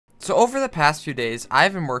So over the past few days,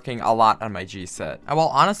 I've been working a lot on my GSET. And well,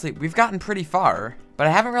 honestly, we've gotten pretty far, but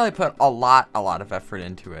I haven't really put a lot of effort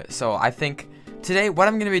into it. So I think today, what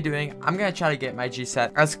I'm going to be doing, I'm going to try to get my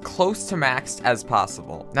GSET as close to maxed as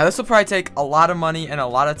possible. Now, this will probably take a lot of money and a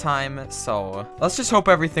lot of time, so let's just hope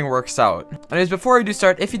everything works out. Anyways, before we do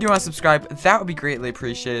start, if you do want to subscribe, that would be greatly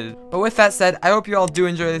appreciated. But with that said, I hope you all do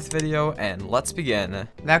enjoy this video, and let's begin.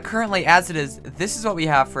 Now, currently, as it is, this is what we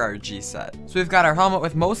have for our GSET. So we've got our helmet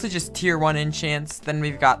with mostly just tier 1 enchants, then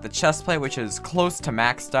we've got the chest plate, which is close to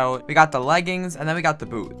maxed out. We got the leggings, and then we got the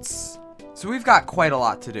boots. So we've got quite a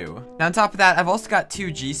lot to do. Now on top of that, I've also got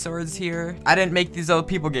 2 G swords here. I didn't make these, other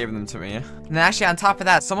people gave them to me. And actually on top of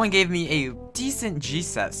that, someone gave me a decent G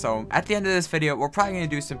set. So at the end of this video, we're probably gonna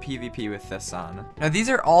do some PvP with this on. Now these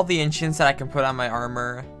are all the enchants that I can put on my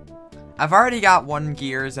armor. I've already got 1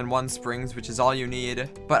 gears and 1 springs, which is all you need,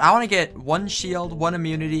 but I want to get 1 shield, 1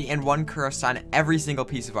 immunity, and 1 curse on every single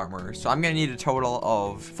piece of armor. So I'm going to need a total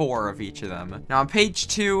of 4 of each of them. Now on page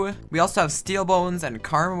 2, we also have steel bones and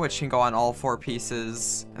karma, which can go on all 4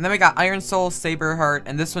 pieces. And then we got iron soul, saber heart,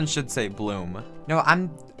 and this one should say bloom. No,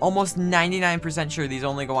 I'm almost 99% sure these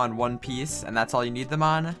only go on 1 piece, and that's all you need them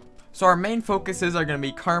on. So our main focuses are going to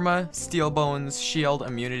be Karma, Steel Bones, Shield,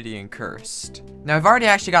 Immunity, and Cursed. Now I've already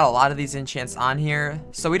actually got a lot of these enchants on here,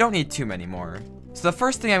 so we don't need too many more. So the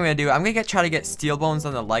first thing I'm going to do, I'm going to try to get Steel Bones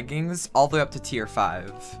on the leggings all the way up to tier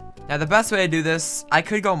 5. Now the best way to do this, I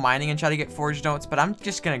could go mining and try to get forge notes, but I'm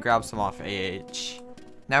just going to grab some off AH.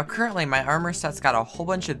 Now currently my armor set's got a whole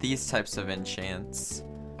bunch of these types of enchants.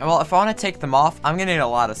 And well, if I want to take them off, I'm going to need a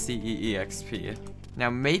lot of CEE XP. Now,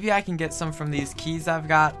 maybe I can get some from these keys I've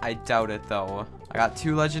got. I doubt it, though. I got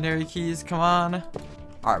 2 legendary keys. Come on.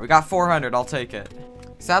 All right, we got 400. I'll take it.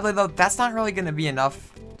 Sadly, though, that's not really going to be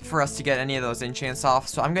enough for us to get any of those enchants off,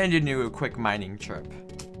 so I'm going to do a quick mining trip.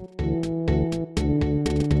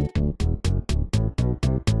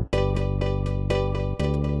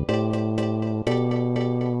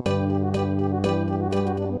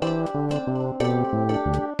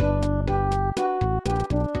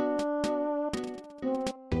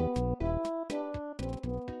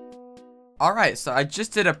 Alright, so I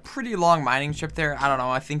just did a pretty long mining trip there. I don't know,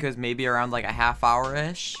 I think it was maybe around like a half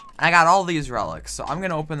hour-ish. And I got all these relics, so I'm going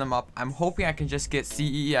to open them up. I'm hoping I can just get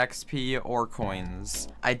CE XP or coins.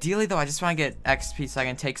 Ideally, though, I just want to get XP so I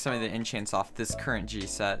can take some of the enchants off this current G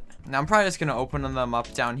set. Now, I'm probably just going to open them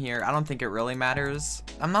up down here. I don't think it really matters.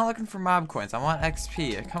 I'm not looking for mob coins. I want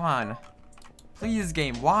XP. Come on. Please,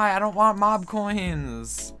 game. Why? I don't want mob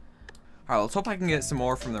coins. Alright, let's hope I can get some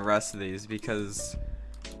more from the rest of these because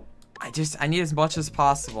I need as much as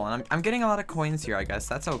possible, and I'm getting a lot of coins here, I guess.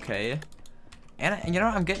 That's okay. And you know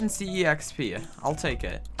what? I'm getting CE XP. I'll take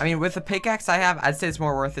it. I mean, with the pickaxe I have, I'd say it's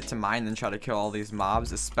more worth it to mine than try to kill all these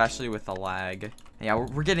mobs, especially with the lag. Yeah,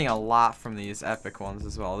 we're getting a lot from these epic ones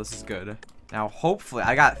as well. This is good. Now, hopefully,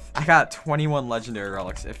 I got 21 legendary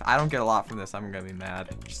relics. If I don't get a lot from this, I'm gonna be mad.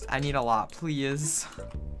 I need a lot, please.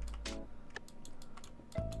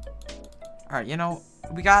 Alright, you know,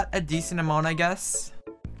 we got a decent amount, I guess.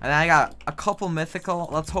 And then I got a couple mythical.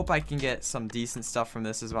 Let's hope I can get some decent stuff from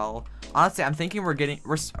this as well. Honestly, I'm thinking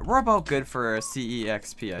we're about good for a CE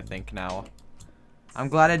XP, I think, now. I'm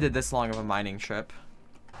glad I did this long of a mining trip.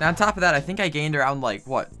 Now, on top of that, I think I gained around, like,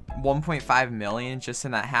 what, 1.5 million just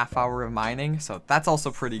in that half hour of mining. So that's also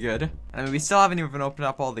pretty good. I mean, we still haven't even opened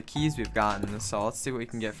up all the keys we've gotten. So let's see what we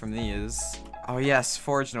can get from these. Oh, yes,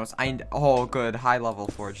 forge notes. Oh, good. High level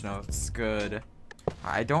forge notes. Good.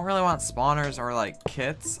 I don't really want spawners or like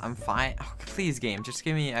kits. I'm fine. Oh, please, game, just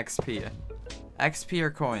give me XP. XP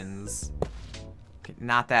or coins. Okay,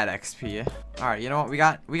 not that XP. All right, you know what?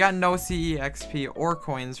 We got no CE XP or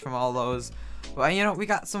coins from all those. But you know, we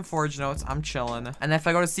got some forge notes. I'm chilling. And if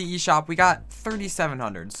I go to CE shop, we got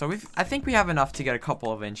 3,700. So I think we have enough to get a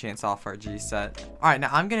couple of enchants off our G set. All right, now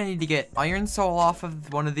I'm gonna need to get iron soul off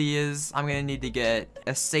of one of these. I'm gonna need to get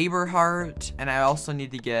a saber heart, and I also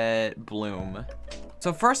need to get bloom.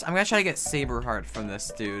 So first, I'm gonna try to get saber heart from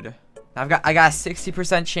this dude. Now I got a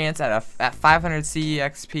 60% chance at 500 CE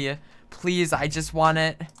XP. Please, I just want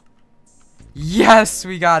it. Yes,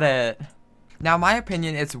 we got it. Now, in my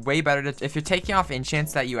opinion, it's way better to, if you're taking off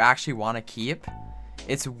enchants that you actually want to keep,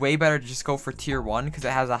 it's way better to just go for tier 1 because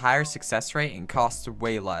it has a higher success rate and costs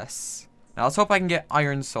way less. Now, let's hope I can get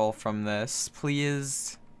iron soul from this,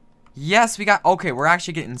 please. Yes, we got, okay, we're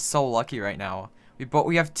actually getting so lucky right now. But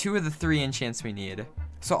we have 2 of the 3 enchants we need.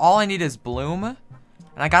 So all I need is bloom, and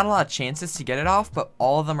I got a lot of chances to get it off, but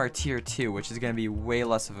all of them are tier 2, which is going to be way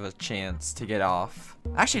less of a chance to get off.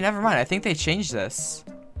 Actually, never mind. I think they changed this.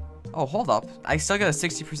 Oh, hold up. I still got a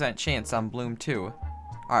 60% chance on bloom too.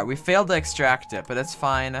 Alright, we failed to extract it, but it's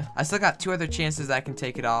fine. I still got 2 other chances I can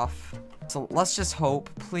take it off. So let's just hope,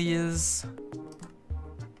 please.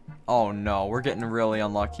 Oh no, we're getting really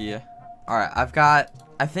unlucky. Alright,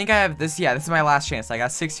 I think I have this. Yeah, this is my last chance. I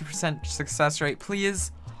got 60% success rate,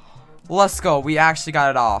 please. Let's go. We actually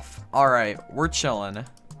got it off. Alright, we're chilling.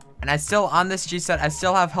 And I still, on this GSET, I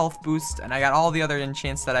still have health boost, and I got all the other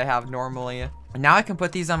enchants that I have normally. And now I can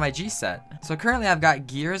put these on my GSET. So currently I've got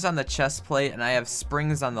gears on the chest plate, and I have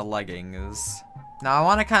springs on the leggings. Now I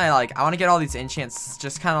want to kind of like, I want to get all these enchants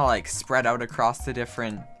just kind of like spread out across the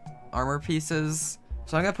different armor pieces.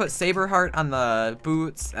 So I'm going to put Saber Heart on the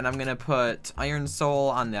boots, and I'm going to put Iron Soul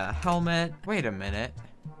on the helmet. Wait a minute.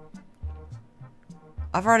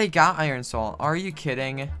 I've already got Iron Soul. Are you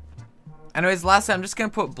kidding? Anyways, lastly, I'm just going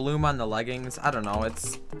to put Bloom on the leggings. I don't know.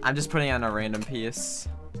 I'm just putting it on a random piece.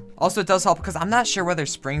 Also, it does help because I'm not sure whether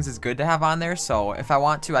Springs is good to have on there. So if I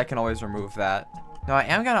want to, I can always remove that. Now, I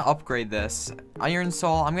am going to upgrade this. Iron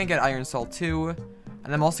Soul. I'm going to get Iron Soul 2.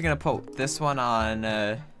 And I'm also going to put this one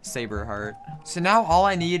on Saber Heart. So now all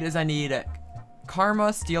I need is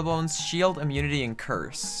Karma, Steel Bones, Shield, Immunity, and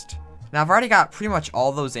Cursed. Now, I've already got pretty much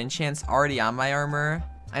all those enchants already on my armor.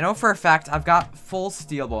 I know for a fact I've got full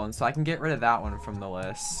Steel Bones, so I can get rid of that one from the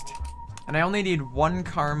list. And I only need 1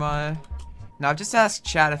 Karma. Now, I've just asked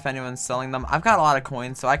chat if anyone's selling them. I've got a lot of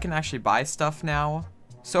coins, so I can actually buy stuff now.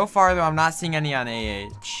 So far, though, I'm not seeing any on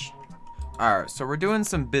AH. Alright, so we're doing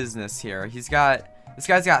some business here. This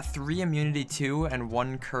guy's got 3 Immunity 2 and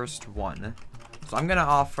 1 Cursed 1. So I'm going to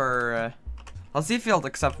offer... Let's see if he'll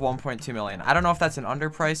accept 1.2 million. I don't know if that's an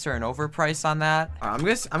underprice or an overprice on that. I'm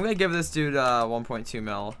gonna give this dude 1.2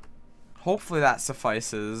 mil. Hopefully that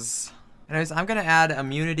suffices. Anyways, I'm gonna add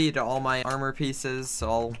immunity to all my armor pieces, so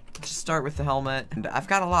I'll just start with the helmet. And I've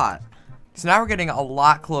got a lot. So now we're getting a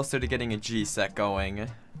lot closer to getting a GSET going.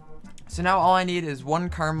 So now all I need is 1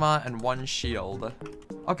 Karma and 1 Shield.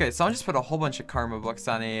 Okay, so I'll just put a whole bunch of Karma books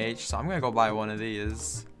on AH, so I'm gonna go buy one of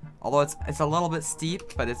these. Although it's a little bit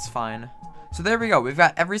steep, but it's fine. So there we go. We've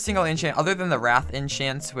got every single enchant other than the Wrath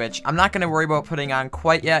enchants, which I'm not going to worry about putting on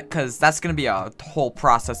quite yet because that's going to be a whole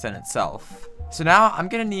process in itself. So now I'm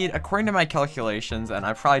going to need, according to my calculations, and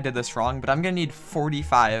I probably did this wrong, but I'm going to need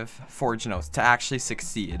 45 Forge Notes to actually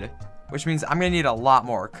succeed. Which means I'm going to need a lot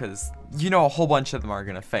more because, you know, a whole bunch of them are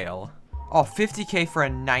going to fail. Oh, 50k for a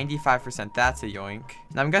 95%. That's a yoink.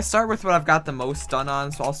 Now I'm going to start with what I've got the most done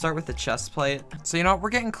on, so I'll start with the chest plate. So, you know, we're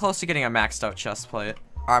getting close to getting a maxed out chest plate.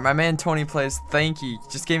 Alright, my man Tony Plays, thank you,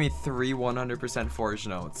 just gave me 3 100% Forge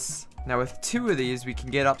Notes. Now with 2 of these, we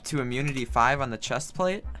can get up to Immunity 5 on the chest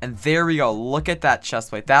plate. And there we go, look at that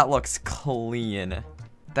chest plate, that looks clean.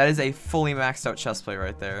 That is a fully maxed out chest plate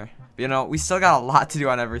right there. But, you know, we still got a lot to do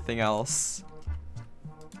on everything else.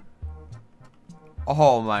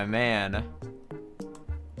 Oh my man.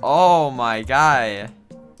 Oh my guy.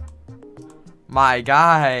 My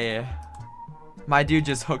guy. My dude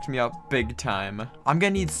just hooked me up big time. I'm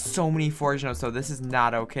gonna need so many Forge Notes, so this is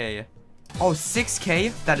not okay. Oh,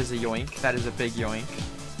 6k? That is a yoink. That is a big yoink.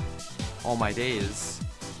 Oh my days.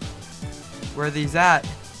 Where are these at?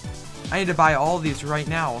 I need to buy all of these right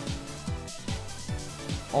now.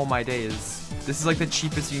 Oh my days. This is like the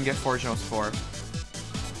cheapest you can get Forge Notes for.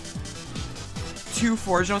 2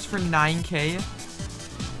 Forge Notes for 9k?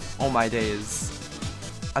 Oh my days.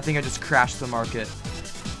 I think I just crashed the market.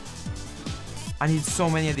 I need so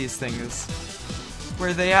many of these things. Where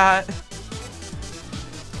are they at?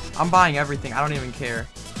 I'm buying everything. I don't even care.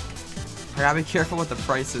 I gotta be careful with the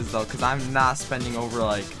prices though, because I'm not spending over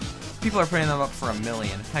like... People are putting them up for $1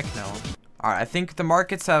 million. Heck no. Alright, I think the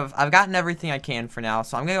markets have... I've gotten everything I can for now,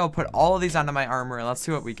 so I'm gonna go put all of these onto my armor and let's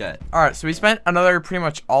see what we get. Alright, so we spent another pretty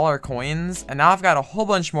much all our coins, and now I've got a whole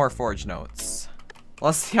bunch more Forge Notes.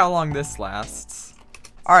 Let's see how long this lasts.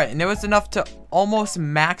 Alright, and it was enough to almost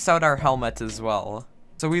max out our helmet as well.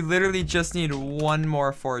 So we literally just need 1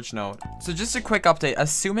 more Forge Note. So just a quick update.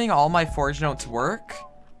 Assuming all my Forge Notes work,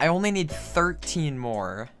 I only need 13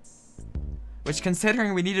 more. Which,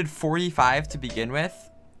 considering we needed 45 to begin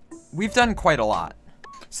with, we've done quite a lot.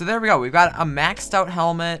 So there we go. We've got a maxed out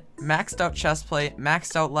helmet, maxed out chest plate,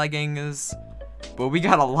 maxed out leggings. But we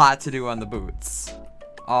got a lot to do on the boots.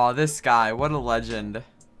 Oh, this guy. What a legend.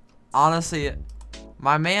 Honestly...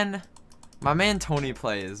 My man Tony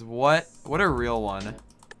Plays, what a real one.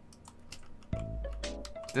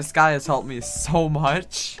 This guy has helped me so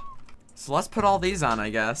much. So let's put all these on, I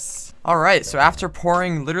guess. Alright, so after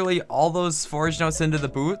pouring literally all those Forge Notes into the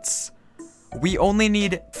boots, we only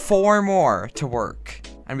need 4 more to work.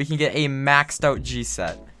 And we can get a maxed out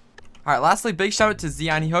GSET. Alright, lastly, big shout out to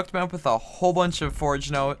Xeon. He hooked me up with a whole bunch of Forge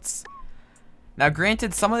Notes. Now,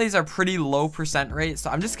 granted, some of these are pretty low percent rate, so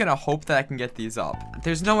I'm just gonna hope that I can get these up.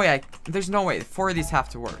 There's no way 4 of these have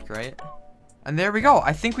to work, right? And there we go.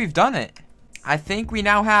 I think we've done it. I think we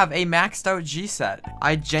now have a maxed out GSET.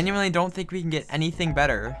 I genuinely don't think we can get anything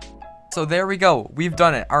better. So there we go. We've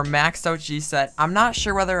done it. Our maxed out GSET. I'm not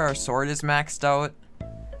sure whether our sword is maxed out,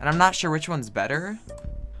 and I'm not sure which one's better,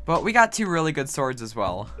 but we got 2 really good swords as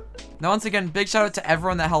well. Now, once again, big shout out to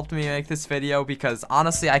everyone that helped me make this video, because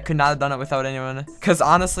honestly, I could not have done it without anyone. Because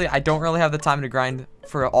honestly, I don't really have the time to grind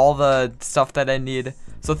for all the stuff that I need.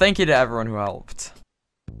 So thank you to everyone who helped.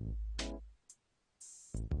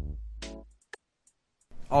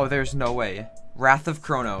 Oh, there's no way. Wrath of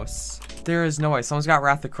Kronos. There is no way. Someone's got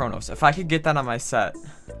Wrath of Kronos. If I could get that on my set,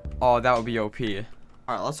 oh, that would be OP.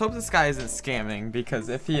 Alright, let's hope this guy isn't scamming, because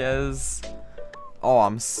if he is, oh,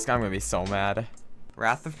 I'm gonna be so mad.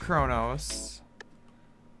 Wrath of Kronos.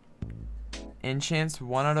 Enchants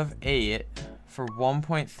 1 out of 8 for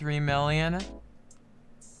 1.3 million.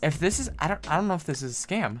 If this is, I don't know if this is a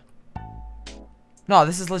scam. No,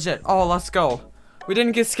 this is legit. Oh, let's go. We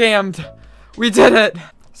didn't get scammed. We did it.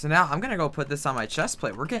 So now I'm gonna go put this on my chest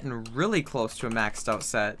plate. We're getting really close to a maxed out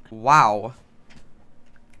set. Wow.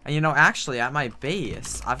 And you know, actually at my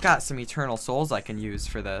base, I've got some eternal souls I can use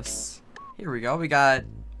for this. Here we go.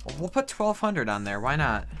 We'll put 1200 on there. Why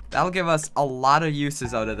not? That'll give us a lot of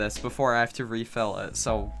uses out of this before I have to refill it.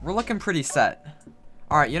 So we're looking pretty set.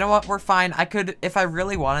 Alright, you know what? We're fine. I could, if I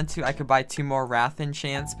really wanted to, I could buy 2 more Wrath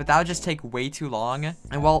enchants, but that would just take way too long.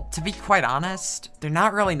 And well, to be quite honest, they're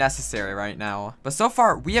not really necessary right now. But so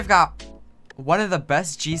far, we have got one of the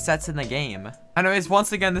best G-sets in the game. Anyways,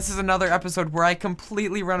 once again, this is another episode where I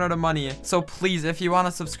completely run out of money. So please, if you want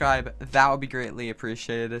to subscribe, that would be greatly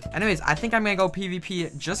appreciated. Anyways, I think I'm going to go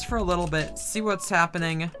PvP just for a little bit, see what's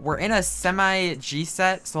happening. We're in a semi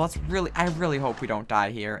G-set, so I really hope we don't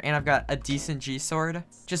die here. And I've got a decent G-sword.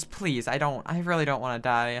 Just please, I really don't want to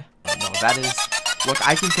die. No, that is, look,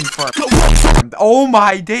 I can confirm. Oh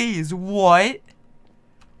my days, what?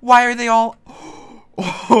 Why are they all...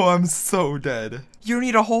 Oh, I'm so dead. You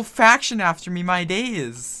need a whole faction after me, my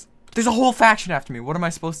days. There's a whole faction after me. What am I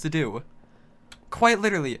supposed to do? Quite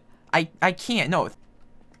literally, I can't. No.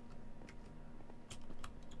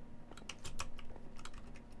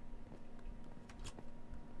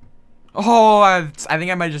 Oh, I think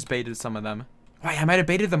I might have just baited some of them. Wait, I might have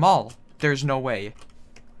baited them all. There's no way.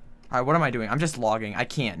 Alright, what am I doing? I'm just logging. I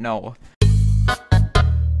can't. No.